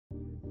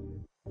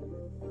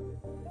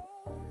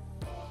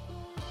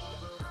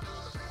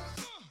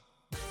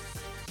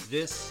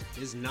This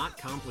is not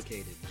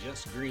complicated,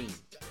 just green,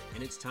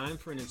 and it's time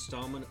for an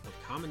installment of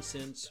Common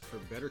Sense for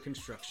Better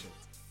Construction.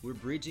 We're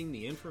bridging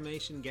the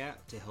information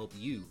gap to help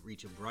you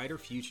reach a brighter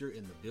future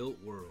in the built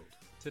world.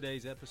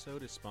 Today's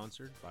episode is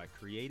sponsored by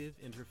Creative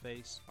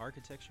Interface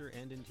Architecture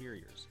and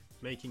Interiors,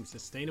 making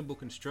sustainable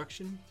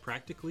construction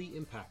practically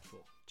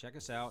impactful. Check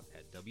us out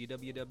at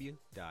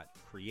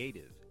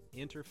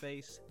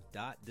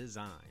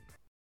www.creativeinterface.design.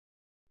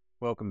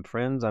 Welcome,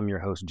 friends. I'm your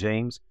host,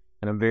 James,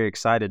 and I'm very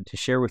excited to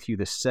share with you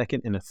the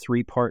second in a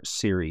three-part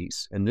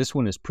series, and this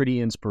one is pretty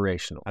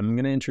inspirational. I'm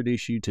going to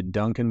introduce you to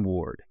Duncan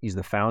Ward. He's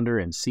the founder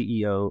and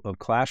CEO of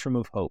Classroom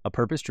of Hope, a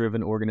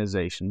purpose-driven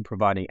organization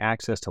providing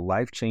access to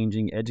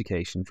life-changing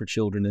education for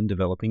children in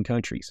developing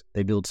countries.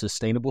 They build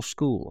sustainable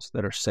schools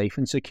that are safe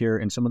and secure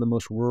in some of the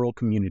most rural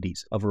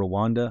communities of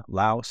Rwanda,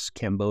 Laos,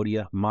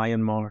 Cambodia,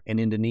 Myanmar, and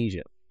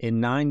Indonesia.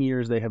 In 9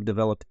 years, they have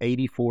developed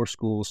 84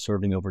 schools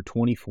serving over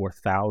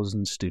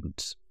 24,000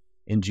 students.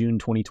 In June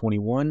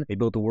 2021, they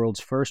built the world's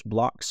first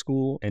block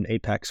school and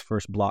APAC's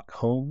first block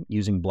home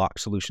using Block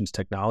Solutions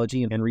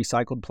technology and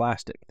recycled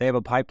plastic. They have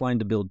a pipeline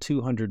to build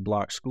 200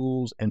 block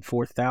schools and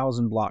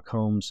 4,000 block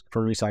homes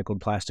for recycled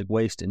plastic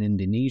waste in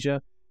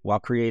Indonesia while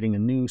creating a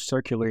new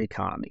circular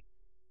economy.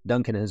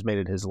 Duncan has made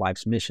it his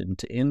life's mission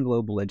to end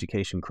global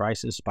education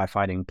crisis by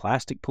fighting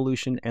plastic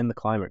pollution and the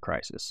climate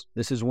crisis.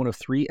 This is one of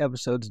 3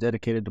 episodes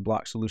dedicated to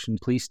Block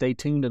Solutions. Please stay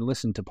tuned and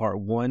listen to part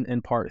 1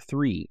 and part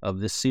 3 of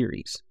this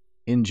series.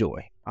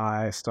 Enjoy.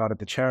 I started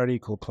the charity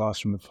called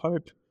Classroom of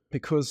Hope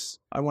because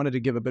I wanted to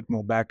give a bit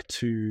more back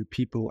to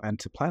people and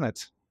to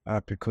planet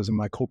because in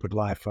my corporate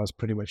life, I was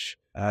pretty much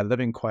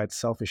living quite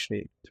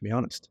selfishly, to be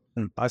honest.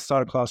 I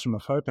started Classroom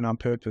of Hope, and our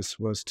purpose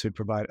was to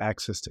provide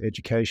access to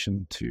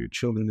education to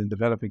children in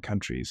developing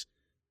countries.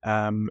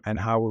 And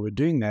how we were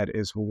doing that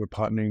is we were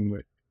partnering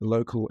with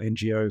local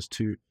NGOs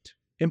to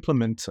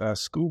implement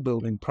school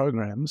building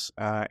programs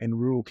in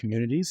rural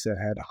communities that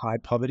had high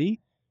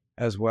poverty,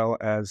 as well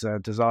as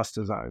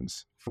disaster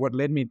zones. What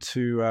led me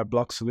to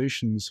Block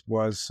Solutions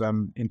was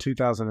in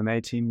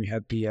 2018, we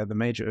had the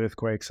major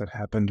earthquakes that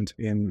happened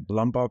in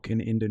Lombok in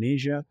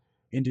Indonesia.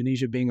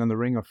 Indonesia being on the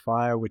ring of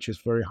fire, which is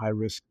very high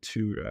risk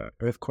to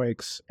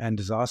earthquakes and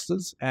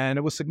disasters. And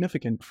it was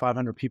significant.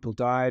 500 people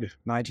died,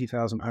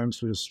 90,000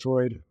 homes were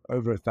destroyed,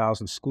 over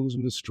 1,000 schools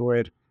were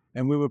destroyed.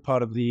 And we were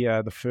part of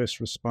the first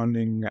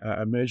responding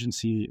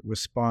emergency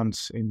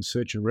response in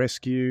search and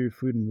rescue,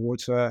 food and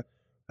water,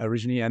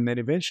 originally, and then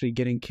eventually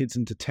getting kids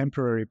into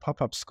temporary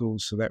pop-up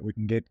schools so that we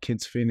can get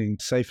kids feeling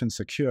safe and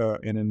secure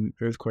in an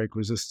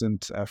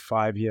earthquake-resistant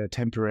 5-year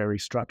temporary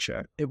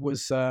structure. It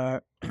was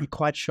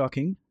quite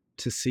shocking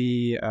to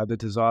see the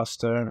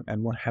disaster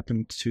and what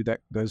happened to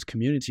those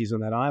communities on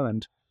that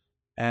island.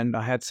 And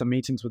I had some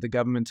meetings with the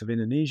government of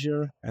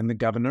Indonesia and the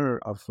governor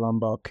of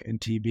Lombok and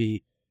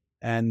TB,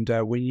 and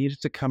we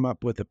needed to come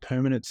up with a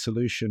permanent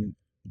solution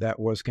that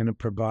was going to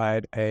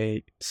provide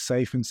a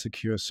safe and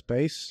secure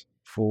space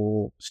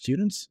for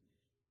students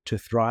to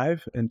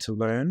thrive and to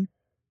learn,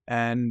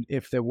 and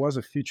if there was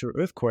a future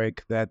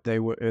earthquake, that they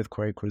were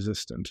earthquake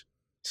resistant.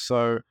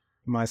 So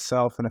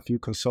myself and a few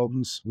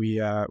consultants, we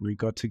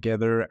got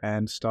together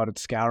and started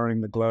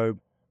scouring the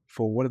globe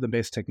for what are the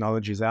best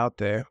technologies out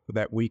there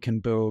that we can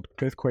build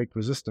earthquake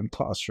resistant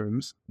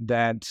classrooms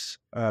that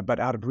but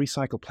out of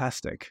recycled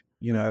plastic.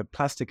 You know,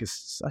 plastic is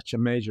such a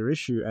major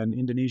issue, and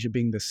Indonesia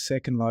being the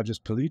second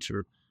largest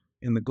polluter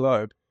in the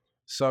globe.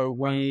 So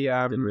we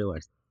Didn't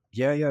realize.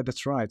 Yeah,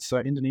 that's right. So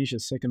Indonesia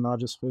is second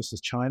largest, first is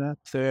China.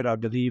 Third, I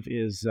believe,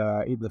 is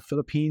either the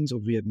Philippines or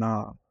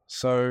Vietnam.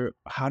 So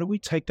how do we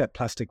take that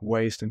plastic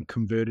waste and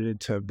convert it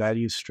into a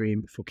value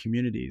stream for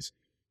communities?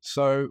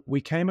 So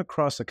we came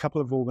across a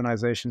couple of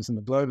organizations in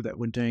the globe that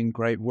were doing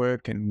great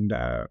work and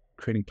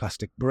creating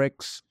plastic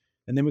bricks.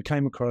 And then we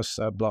came across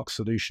Block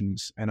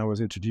Solutions, and I was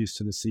introduced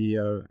to the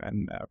CEO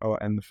and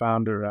the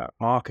founder,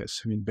 Marcus,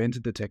 who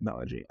invented the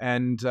technology.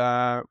 And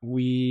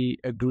we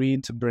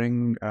agreed to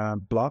bring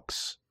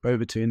blocks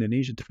over to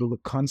Indonesia to build a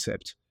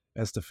concept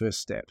as the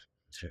first step.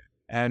 Sure.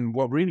 And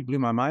what really blew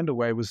my mind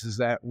away was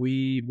that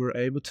we were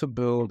able to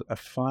build a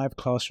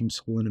 5-classroom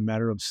school in a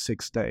matter of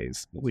 6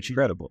 days, which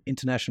Incredible.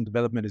 international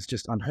development is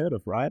just unheard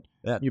of, right?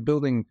 Yeah. You're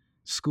building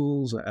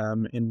schools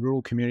in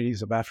rural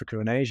communities of Africa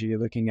and Asia, you're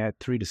looking at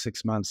 3 to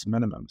 6 months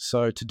minimum.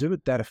 So to do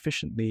it that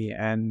efficiently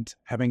and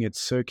having it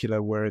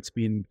circular, where it's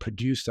been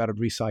produced out of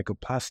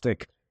recycled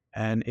plastic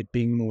and it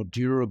being more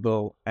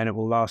durable and it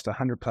will last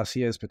 100 plus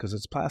years because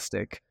it's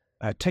plastic,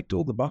 ticked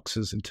all the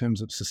boxes in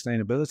terms of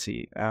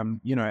sustainability. And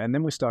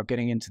then we start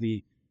getting into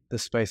the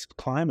space of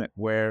climate,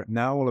 where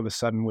now all of a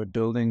sudden we're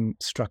building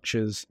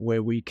structures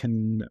where we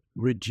can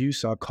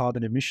reduce our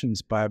carbon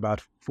emissions by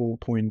about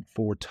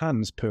 4.4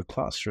 tons per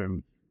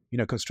classroom.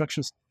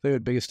 Construction's the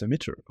third biggest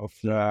emitter of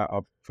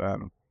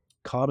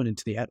carbon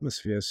into the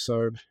atmosphere.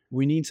 So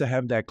we need to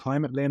have that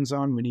climate lens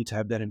on, we need to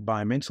have that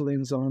environmental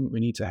lens on, we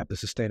need to have the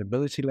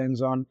sustainability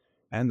lens on,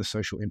 and the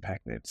social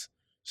impact lens.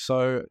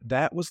 So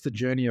that was the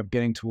journey of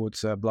getting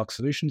towards Block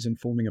Solutions and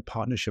forming a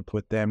partnership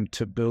with them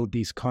to build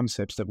these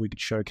concepts that we could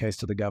showcase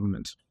to the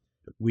government.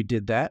 We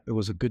did that. It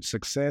was a good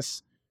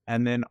success.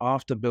 And then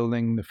after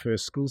building the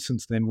first school,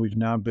 since then, we've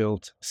now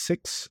built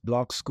 6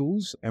 block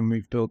schools and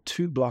we've built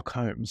 2 block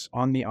homes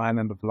on the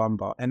island of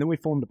Lombok. And then we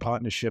formed a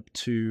partnership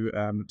to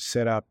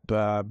set up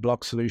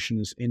Block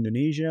Solutions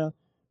Indonesia,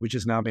 which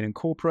has now been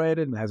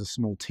incorporated and has a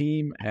small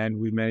team. And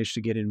we managed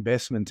to get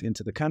investment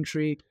into the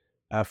country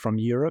from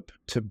Europe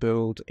to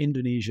build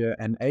Indonesia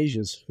and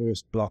Asia's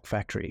first block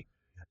factory.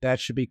 That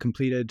should be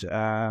completed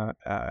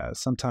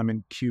sometime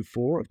in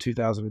Q4 of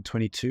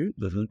 2022.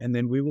 Mm-hmm. And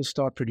then we will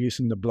start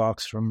producing the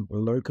blocks from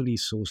locally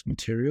sourced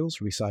materials,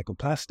 recycled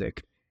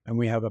plastic. And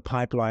we have a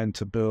pipeline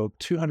to build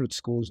 200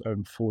 schools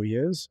over 4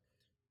 years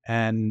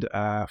and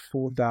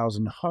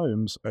 4,000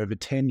 homes over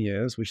 10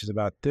 years, which is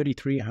about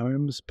 33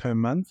 homes per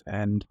month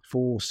and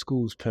 4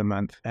 schools per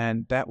month.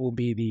 And that will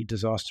be the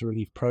disaster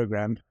relief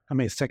program. I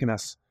mean, it's taken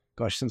us,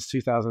 since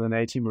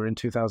 2018, we're in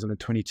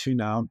 2022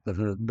 now.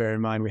 Bear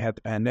in mind, we had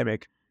the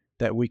pandemic,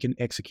 that we can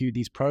execute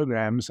these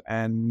programs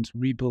and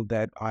rebuild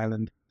that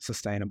island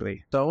sustainably.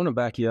 So I want to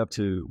back you up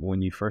to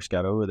when you first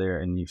got over there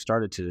and you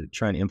started to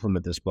try and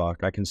implement this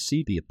block. I can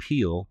see the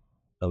appeal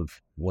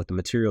of what the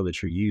material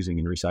that you're using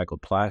in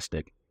recycled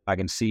plastic. I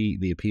can see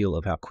the appeal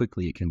of how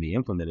quickly it can be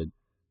implemented.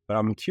 But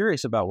I'm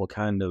curious about what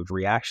kind of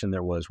reaction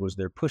there was. Was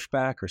there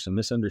pushback or some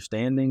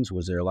misunderstandings?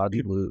 Was there a lot of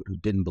people who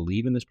didn't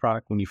believe in this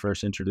product when you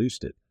first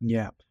introduced it?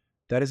 Yeah,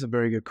 that is a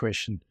very good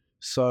question.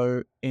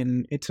 So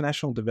in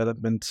international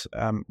development,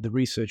 the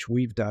research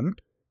we've done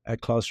at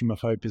Classroom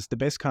of Hope is the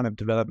best kind of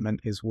development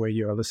is where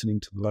you are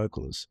listening to the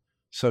locals.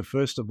 So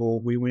first of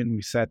all, we went and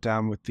we sat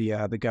down with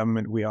the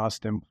government. We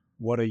asked them,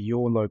 what are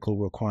your local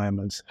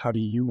requirements? How do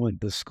you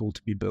want this school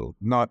to be built?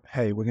 Not,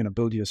 hey, we're going to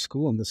build you a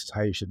school and this is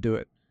how you should do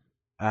it.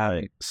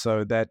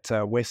 So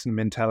that Western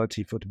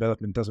mentality for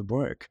development doesn't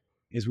work.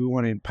 Is we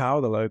want to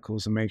empower the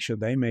locals and make sure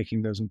they're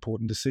making those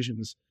important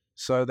decisions.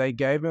 So they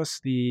gave us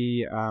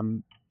the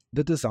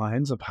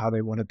designs of how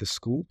they wanted the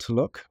school to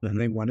look, and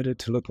they wanted it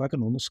to look like a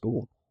normal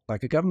school,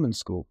 like a government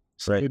school.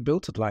 So we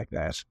built it like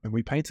that, and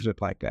we painted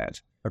it like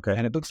that. Okay.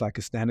 And it looks like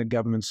a standard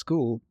government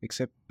school,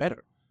 except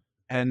better.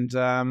 And,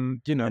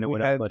 and it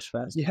went up much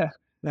faster. Yeah,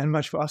 and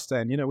much faster.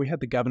 And, we had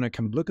the governor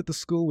come look at the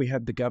school. We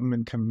had the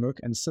government come look.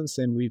 And since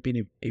then, we've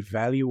been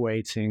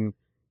evaluating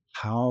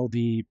how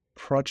the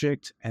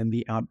project and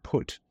the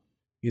output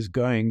is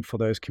going for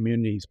those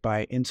communities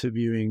by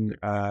interviewing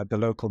the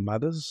local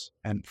mothers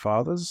and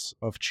fathers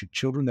of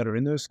children that are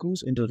in those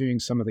schools, interviewing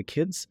some of the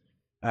kids,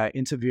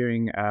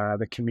 interviewing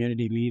the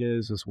community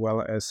leaders as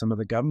well as some of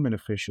the government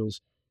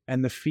officials.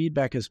 And the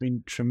feedback has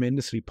been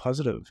tremendously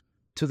positive,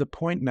 to the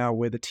point now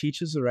where the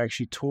teachers are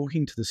actually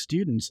talking to the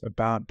students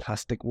about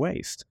plastic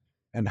waste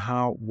and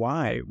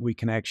why we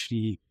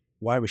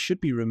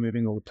should be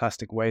removing all the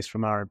plastic waste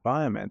from our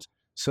environment.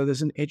 So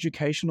there's an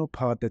educational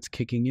part that's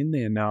kicking in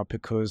there now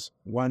because,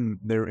 1,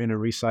 they're in a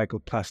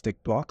recycled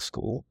plastic block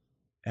school,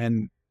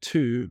 and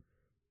 2,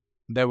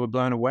 they were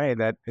blown away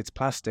that it's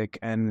plastic,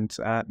 and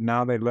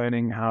now they're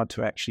learning how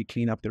to actually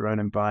clean up their own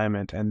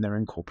environment, and they're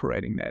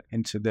incorporating that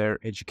into their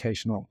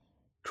educational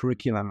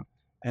curriculum.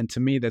 And to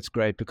me, that's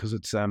great because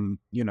it's,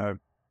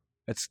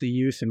 it's the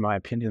youth, in my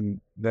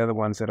opinion, they're the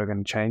ones that are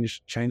going to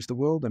change the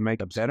world and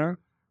make it better.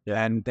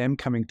 Yeah. And them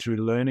coming through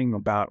learning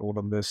about all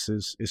of this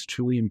is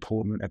truly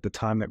important at the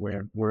time that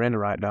we're in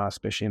right now,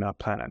 especially in our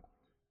planet.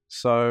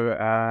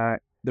 So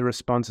the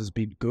response has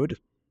been good,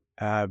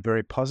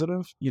 very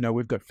positive.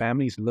 We've got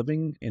families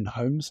living in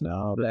homes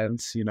now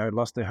that's,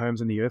 lost their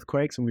homes in the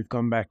earthquakes, and we've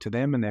gone back to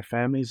them and their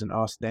families and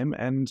asked them,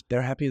 and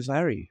they're happy as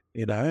Larry,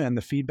 and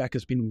the feedback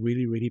has been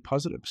really, really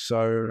positive.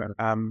 So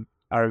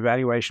our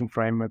evaluation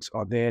frameworks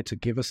are there to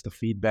give us the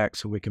feedback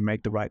so we can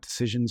make the right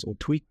decisions or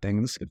tweak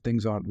things if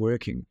things aren't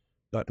working.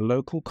 But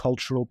local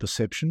cultural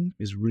perception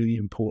is really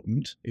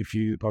important if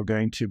you are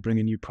going to bring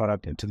a new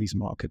product into these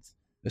markets,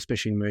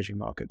 especially emerging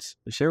markets.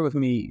 Share with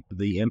me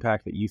the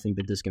impact that you think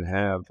that this can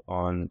have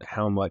on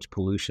how much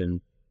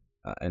pollution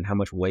and how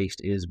much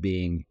waste is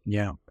being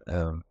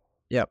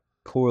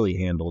poorly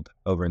handled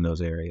over in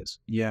those areas.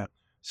 Yeah.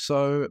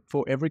 So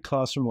for every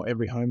classroom or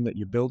every home that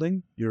you're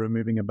building, you're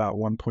removing about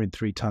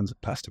 1.3 tons of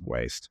plastic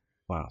waste.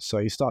 Wow. So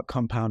you start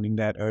compounding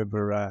that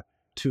over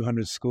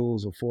 200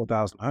 schools or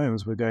 4,000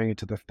 homes, we're going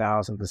into the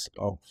thousands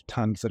of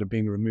tons that are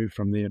being removed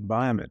from the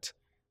environment.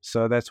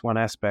 So that's one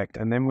aspect.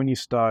 And then when you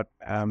start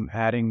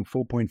adding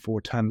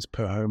 4.4 tons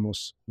per home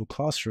or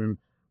classroom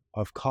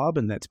of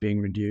carbon that's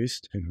being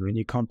reduced, and when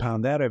you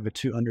compound that over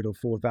 200 or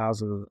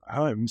 4,000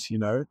 homes,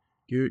 you're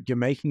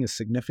making a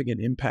significant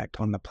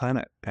impact on the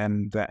planet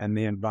and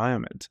the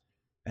environment.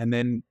 And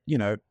then,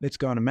 let's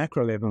go on a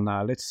macro level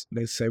now. Let's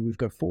say we've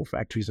got 4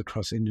 factories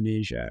across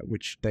Indonesia,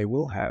 which they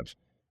will have.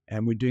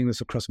 And we're doing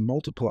this across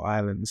multiple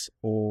islands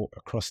or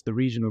across the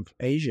region of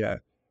Asia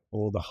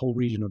or the whole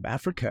region of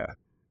Africa.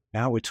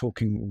 Now we're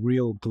talking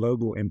real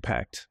global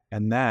impact.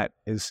 And that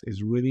is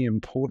really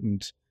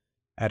important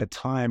at a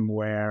time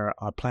where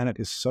our planet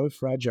is so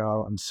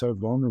fragile and so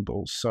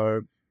vulnerable.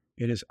 So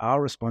it is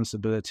our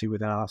responsibility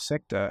within our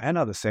sector and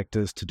other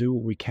sectors to do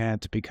what we can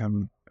to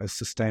become as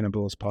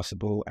sustainable as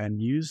possible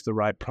and use the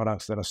right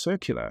products that are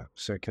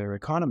circular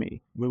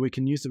economy, where we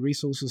can use the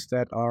resources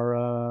that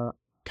are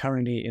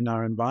currently in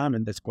our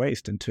environment that's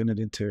waste and turn it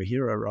into a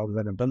hero rather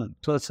than a villain.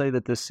 So let's say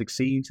that this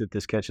succeeds, that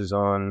this catches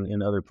on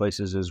in other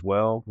places as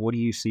well. What do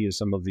you see as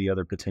some of the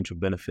other potential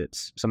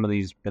benefits? Some of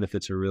these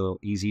benefits are real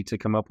easy to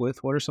come up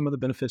with. What are some of the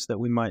benefits that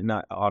we might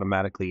not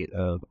automatically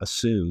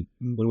assume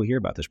when we hear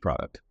about this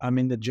product? I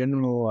mean, the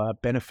general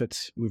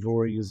benefits we've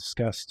already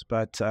discussed,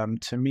 but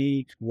to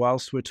me,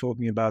 whilst we're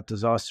talking about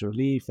disaster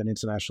relief and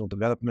international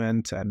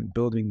development and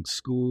building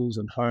schools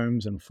and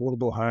homes and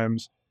affordable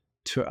homes,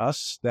 to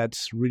us,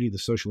 that's really the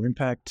social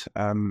impact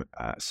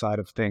side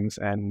of things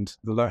and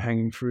the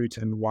low-hanging fruit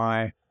and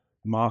why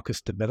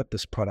Marcus developed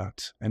this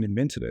product and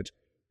invented it.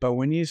 But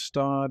when you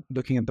start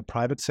looking at the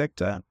private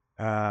sector,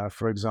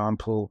 for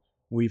example,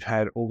 we've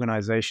had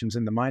organizations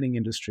in the mining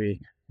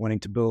industry wanting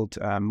to build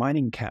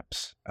mining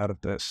camps out of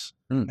this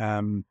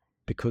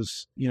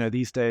because,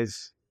 these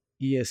days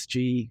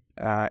ESG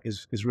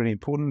is really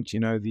important.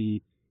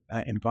 The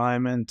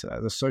environment,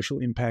 the social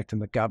impact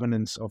and the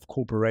governance of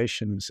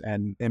corporations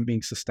and them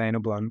being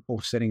sustainable and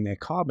offsetting their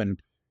carbon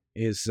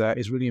is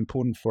really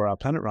important for our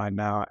planet right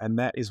now. And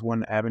that is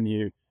one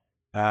avenue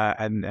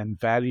and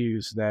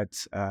values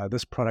that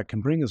this product can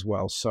bring as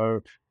well.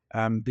 So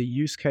the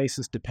use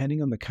cases,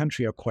 depending on the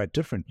country, are quite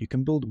different. You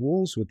can build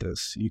walls with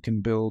this. You can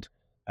build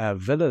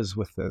villas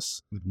with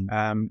this.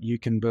 You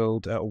can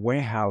build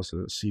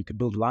warehouses. You can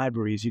build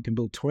libraries. You can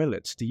build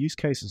toilets. The use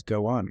cases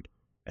go on.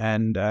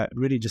 And it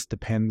really just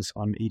depends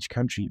on each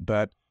country.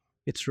 But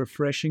it's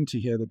refreshing to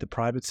hear that the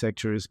private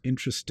sector is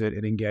interested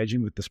in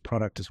engaging with this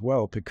product as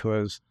well,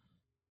 because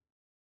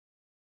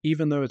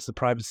even though it's the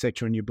private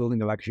sector and you're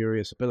building a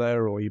luxurious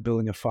villa or you're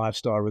building a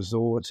 5-star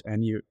resort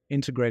and you're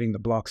integrating the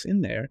blocks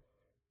in there,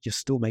 you're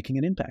still making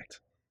an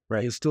impact.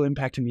 Right? You're still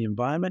impacting the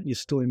environment. You're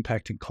still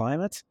impacting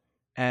climate,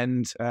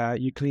 and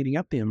you're cleaning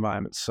up the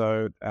environment.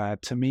 So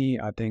to me,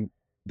 I think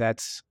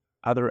that's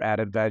other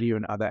added value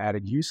and other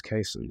added use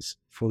cases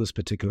for this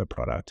particular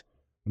product.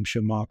 I'm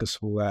sure Marcus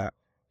will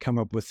come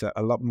up with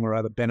a lot more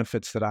other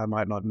benefits that I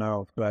might not know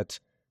of. But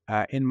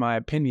in my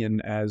opinion,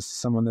 as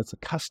someone that's a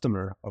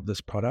customer of this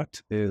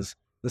product, this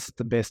is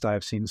the best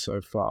I've seen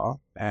so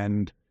far.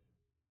 And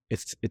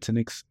it's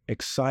an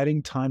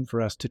exciting time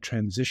for us to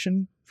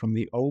transition from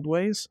the old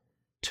ways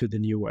to the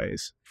new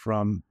ways,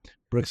 from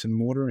bricks and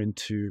mortar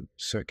into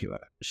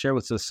circular. Share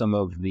with us some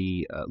of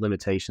the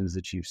limitations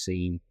that you've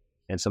seen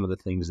and some of the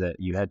things that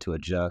you had to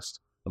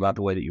adjust about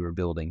the way that you were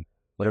building.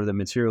 Whatever the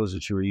materials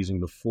that you were using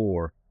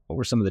before, what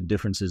were some of the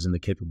differences in the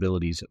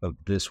capabilities of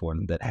this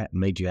one that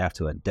made you have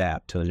to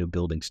adapt to a new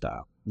building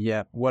style?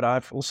 Yeah, what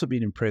I've also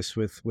been impressed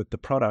with the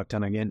product,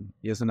 and again,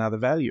 here's another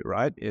value,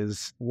 right,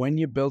 is when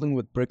you're building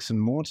with bricks and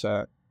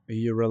mortar,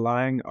 you're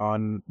relying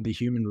on the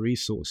human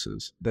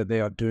resources, that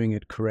they are doing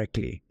it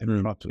correctly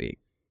and properly.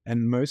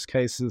 And in most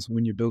cases,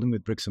 when you're building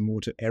with bricks and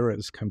mortar,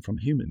 errors come from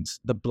humans.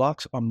 The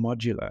blocks are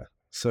modular.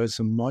 So it's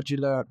a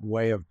modular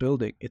way of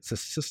building. It's a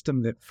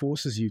system that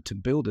forces you to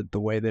build it the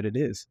way that it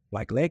is,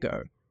 like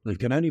Lego. You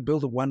can only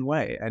build it one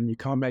way and you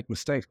can't make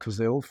mistakes because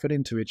they all fit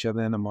into each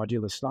other in a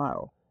modular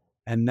style.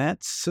 And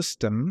that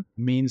system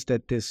means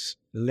that there's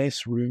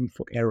less room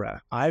for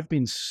error. I've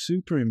been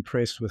super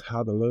impressed with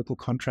how the local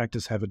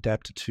contractors have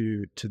adapted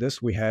to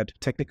this. We had a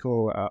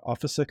technical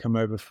officer come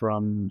over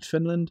from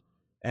Finland,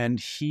 and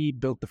he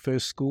built the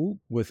first school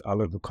with our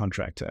local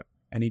contractor,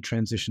 and he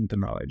transitioned the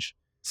knowledge.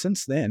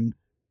 Since then,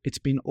 it's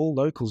been all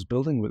locals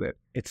building with it.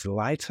 It's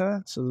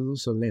lighter, so there's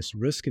also less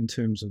risk in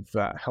terms of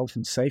health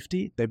and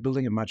safety. They're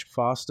building it much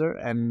faster,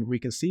 and we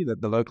can see that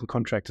the local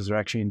contractors are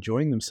actually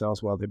enjoying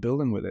themselves while they're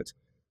building with it.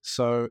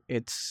 So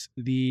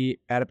the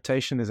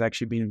adaptation has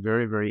actually been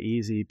very, very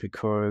easy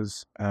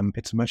because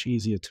it's much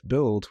easier to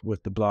build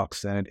with the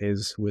blocks than it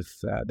is with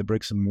the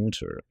bricks and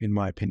mortar, in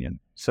my opinion.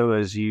 So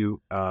as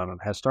you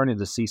have started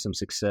to see some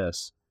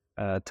success,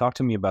 talk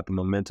to me about the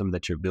momentum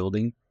that you're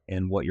building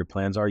and what your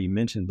plans are. You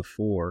mentioned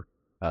before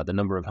the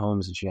number of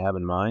homes that you have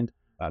in mind.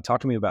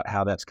 Talk to me about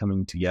how that's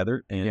coming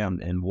together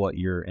and what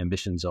your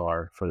ambitions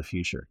are for the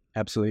future.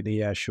 Absolutely.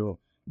 Yeah, sure.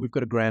 We've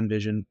got a grand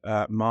vision.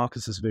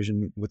 Marcus's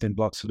vision within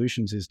Block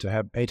Solutions is to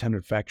have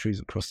 800 factories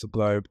across the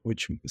globe,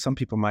 which some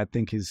people might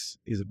think is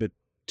a bit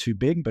too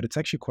big, but it's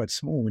actually quite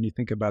small when you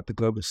think about the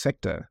global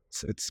sector.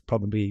 It's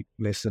probably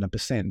less than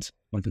 1%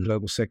 of the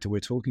global sector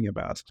we're talking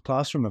about.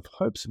 Classroom of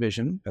Hope's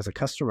vision as a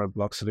customer of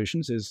Block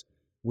Solutions is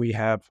we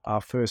have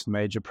our first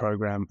major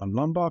program on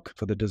Lombok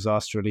for the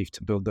disaster relief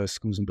to build those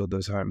schools and build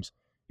those homes.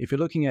 If you're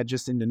looking at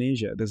just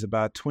Indonesia, there's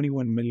about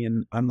 21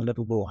 million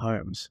unlivable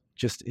homes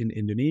just in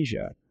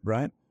Indonesia,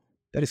 right?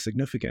 That is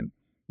significant.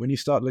 When you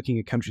start looking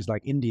at countries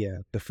like India,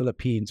 the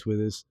Philippines, where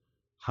there's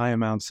high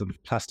amounts of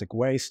plastic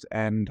waste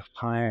and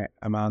high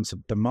amounts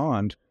of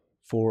demand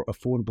for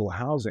affordable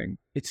housing,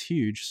 it's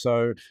huge.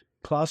 So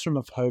Classroom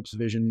of Hope's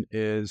vision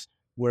is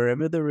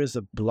wherever there is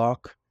a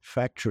block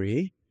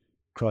factory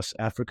across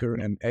Africa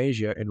and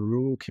Asia in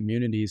rural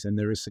communities, and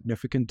there is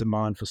significant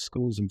demand for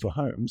schools and for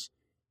homes,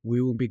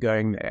 we will be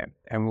going there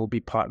and we'll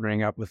be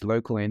partnering up with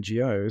local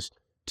NGOs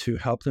to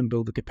help them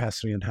build the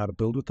capacity on how to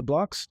build with the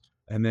blocks,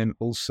 and then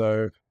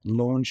also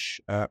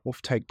launch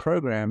off-take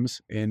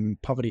programs in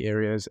poverty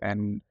areas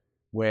and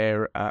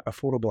where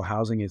affordable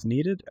housing is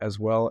needed, as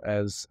well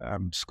as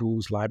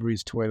schools,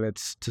 libraries,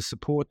 toilets, to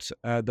support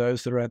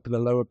those that are at the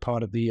lower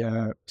part of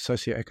the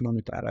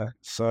socioeconomic ladder.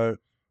 So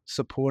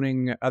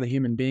supporting other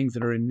human beings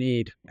that are in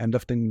need and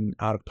lifting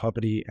out of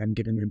poverty and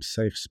giving them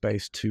safe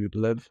space to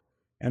live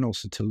and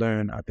also to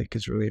learn, I think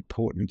is really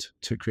important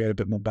to create a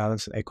bit more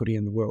balance and equity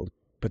in the world.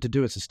 But to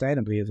do it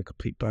sustainably is a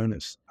complete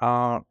bonus.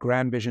 Our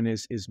grand vision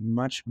is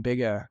much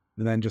bigger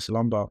than just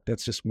Lombok.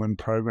 That's just one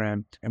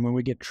program. And when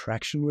we get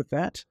traction with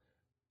that,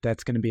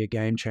 that's going to be a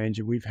game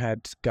changer. We've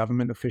had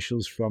government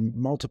officials from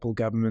multiple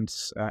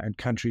governments and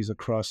countries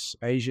across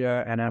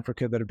Asia and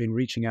Africa that have been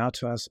reaching out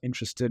to us,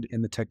 interested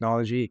in the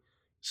technology.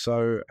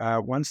 So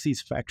once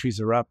these factories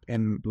are up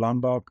in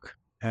Lombok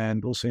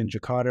and also in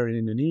Jakarta in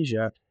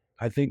Indonesia,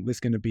 I think there's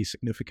going to be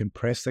significant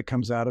press that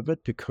comes out of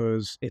it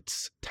because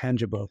it's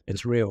tangible,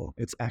 it's real,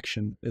 it's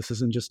action. This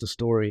isn't just a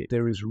story.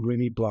 There is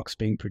really blocks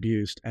being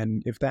produced.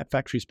 And if that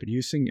factory is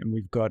producing and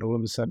we've got all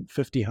of a sudden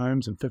 50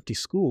 homes and 50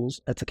 schools,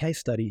 that's a case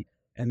study.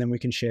 And then we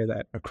can share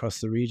that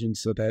across the region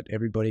so that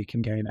everybody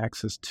can gain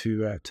access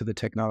to the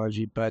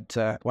technology. But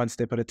one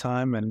step at a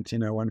time, and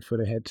 1 foot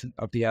ahead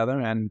of the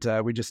other, and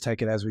we just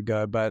take it as we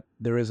go. But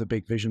there is a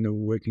big vision that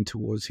we're working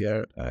towards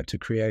here to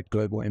create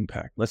global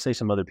impact. Let's say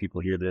some other people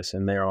hear this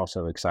and they're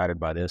also excited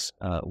by this.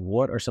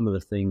 What are some of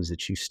the things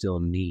that you still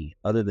need,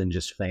 other than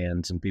just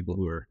fans and people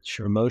who are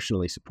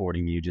emotionally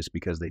supporting you just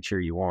because they cheer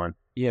you on?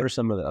 What are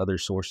some of the other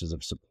sources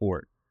of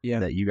support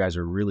that you guys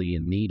are really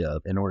in need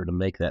of in order to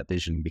make that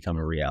vision become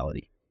a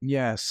reality?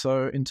 Yeah,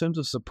 so in terms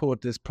of support,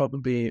 there's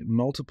probably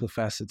multiple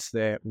facets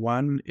there.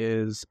 One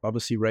is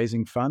obviously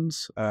raising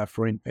funds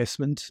for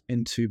investment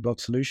into Block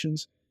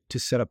Solutions to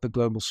set up the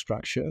global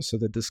structure so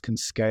that this can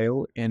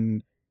scale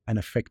in an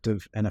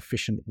effective and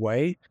efficient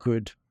way.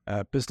 Good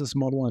business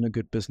model and a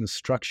good business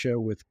structure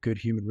with good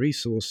human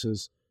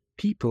resources,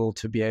 people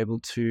to be able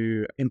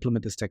to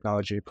implement this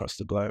technology across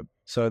the globe.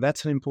 So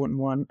that's an important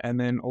one. And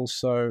then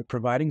also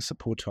providing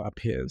support to our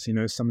peers,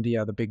 some of the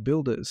other big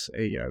builders,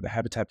 the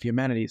Habitat for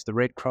Humanities, the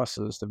Red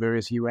Crosses, the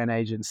various UN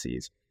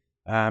agencies,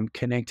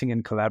 connecting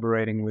and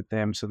collaborating with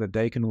them so that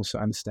they can also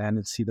understand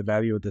and see the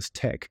value of this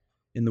tech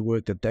in the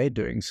work that they're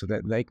doing so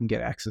that they can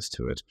get access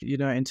to it.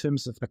 In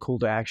terms of a call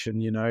to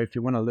action, if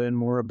you want to learn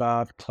more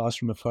about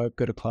Classroom of Hope,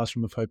 go to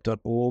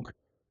classroomofhope.org.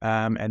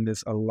 And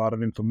there's a lot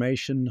of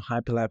information,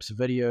 hyperlapse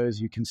videos.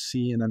 You can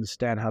see and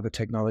understand how the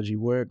technology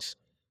works.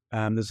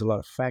 There's a lot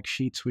of fact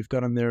sheets we've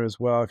got on there as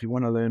well. If you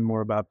want to learn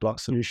more about Block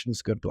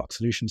Solutions, go to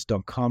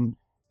blocksolutions.com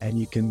and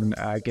you can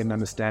get an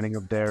understanding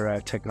of their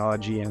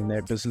technology and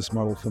their business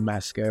model for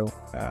mass scale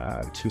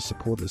to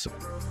support this.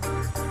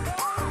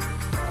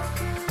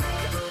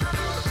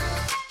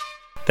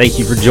 Thank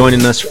you for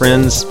joining us,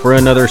 friends, for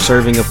another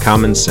serving of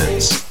common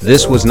sense.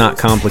 This was not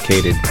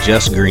complicated,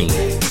 just green.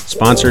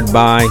 Sponsored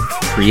by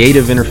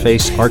Creative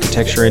Interface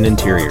Architecture and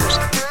Interiors,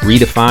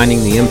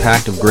 redefining the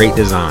impact of great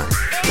design,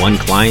 one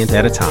client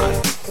at a time.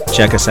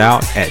 Check us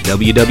out at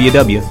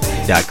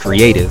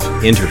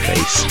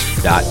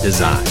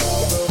www.creativeinterface.design.